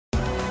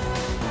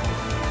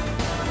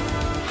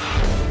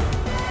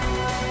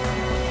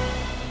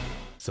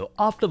So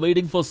after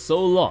waiting for so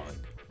long,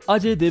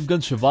 Ajay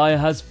Devgan Shivaay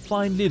has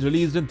finally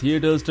released in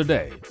theatres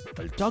today.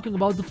 While talking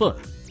about the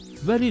film,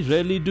 very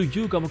rarely do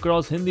you come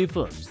across Hindi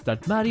films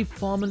that marry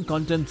form and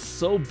content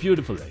so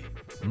beautifully.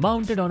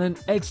 Mounted on an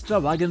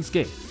extravagant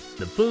scale,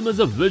 the film is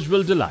a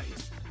visual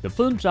delight. The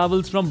film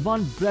travels from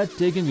one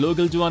breathtaking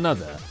local to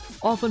another,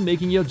 often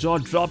making your jaw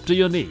drop to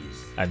your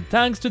knees. And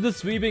thanks to the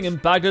sweeping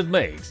impact it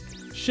makes,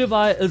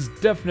 Shivaay is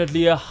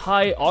definitely a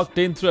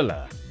high-octane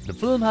thriller. The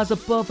film has a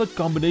perfect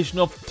combination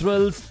of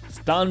thrills,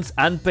 stunts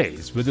and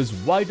pace, which is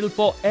vital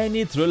for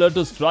any thriller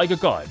to strike a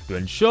chord to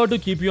ensure to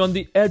keep you on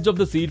the edge of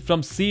the seat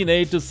from scene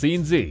A to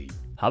scene Z.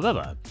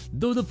 However,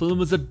 though the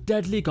film is a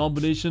deadly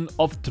combination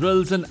of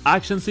thrills and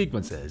action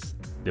sequences,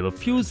 there were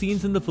few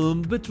scenes in the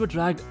film which were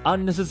dragged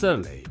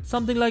unnecessarily.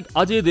 Something like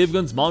Ajay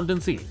Devgan's mountain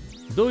scene.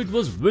 Though it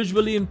was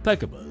visually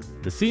impeccable,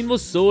 the scene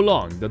was so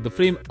long that the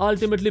frame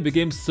ultimately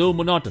became so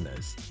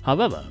monotonous.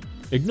 However,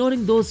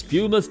 ignoring those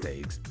few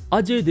mistakes,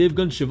 Ajay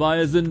Devgan Shivaay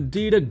is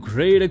indeed a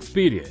great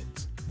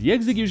experience. The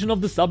execution of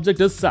the subject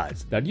is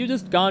such that you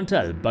just can't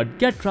help but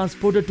get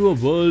transported to a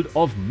world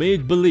of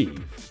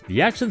make-believe.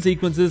 The action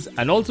sequences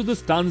and also the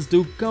stunts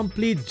do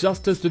complete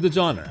justice to the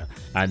genre,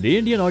 and the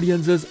Indian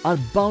audiences are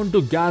bound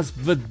to gasp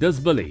with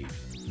disbelief.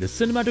 The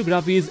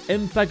cinematography is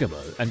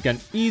impeccable and can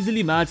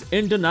easily match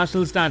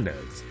international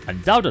standards.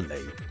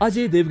 Undoubtedly,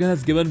 Ajay Devgan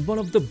has given one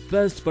of the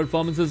best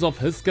performances of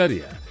his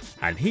career,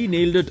 and he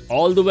nailed it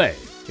all the way.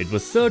 It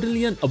was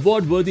certainly an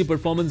award-worthy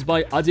performance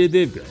by Ajay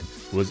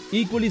Devgan, who was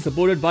equally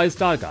supported by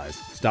star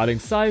cast starring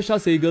Sayyeshaa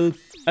Saigal,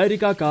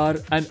 Erika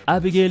Kaar and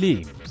Abigail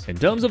Eames. In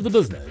terms of the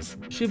business,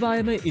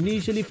 Shivaay may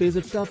initially face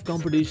a tough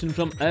competition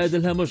from Ae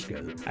Dil Hai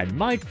Mushkil and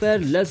might fare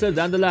lesser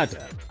than the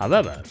latter.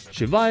 However,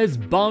 Shivaay is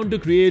bound to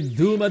create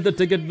doom at the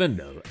ticket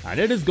window, and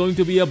it is going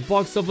to be a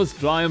box office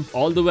triumph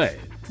all the way.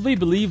 We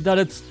believe that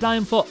it's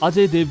time for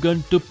Ajay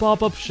Devgan to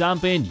pop up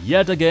champagne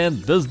yet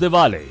again this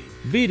Diwali.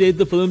 We rate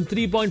the film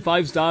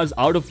 3.5 stars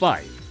out of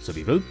 5. So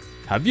people,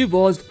 have you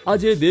watched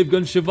Ajay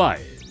Devgan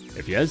Shivaay?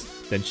 If yes,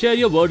 then share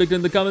your verdict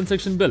in the comment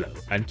section below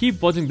and keep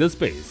watching this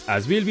space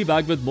as we'll be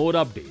back with more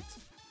updates.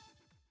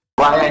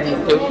 Why I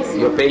need to?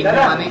 You're paying me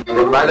money?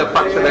 Then why the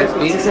fuck should I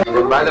speak?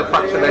 Then why the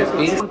fuck should I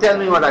speak? Don't tell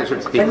me what I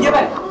should speak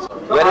about.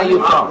 Where are you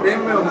from?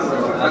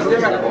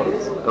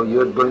 Oh,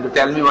 you're going to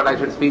tell me what I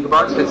should speak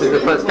about? This is the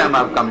first time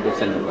I've come to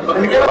cinema.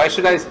 Why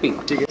should I speak?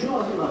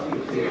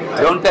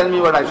 Don't tell me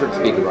what I should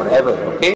speak about, ever, okay?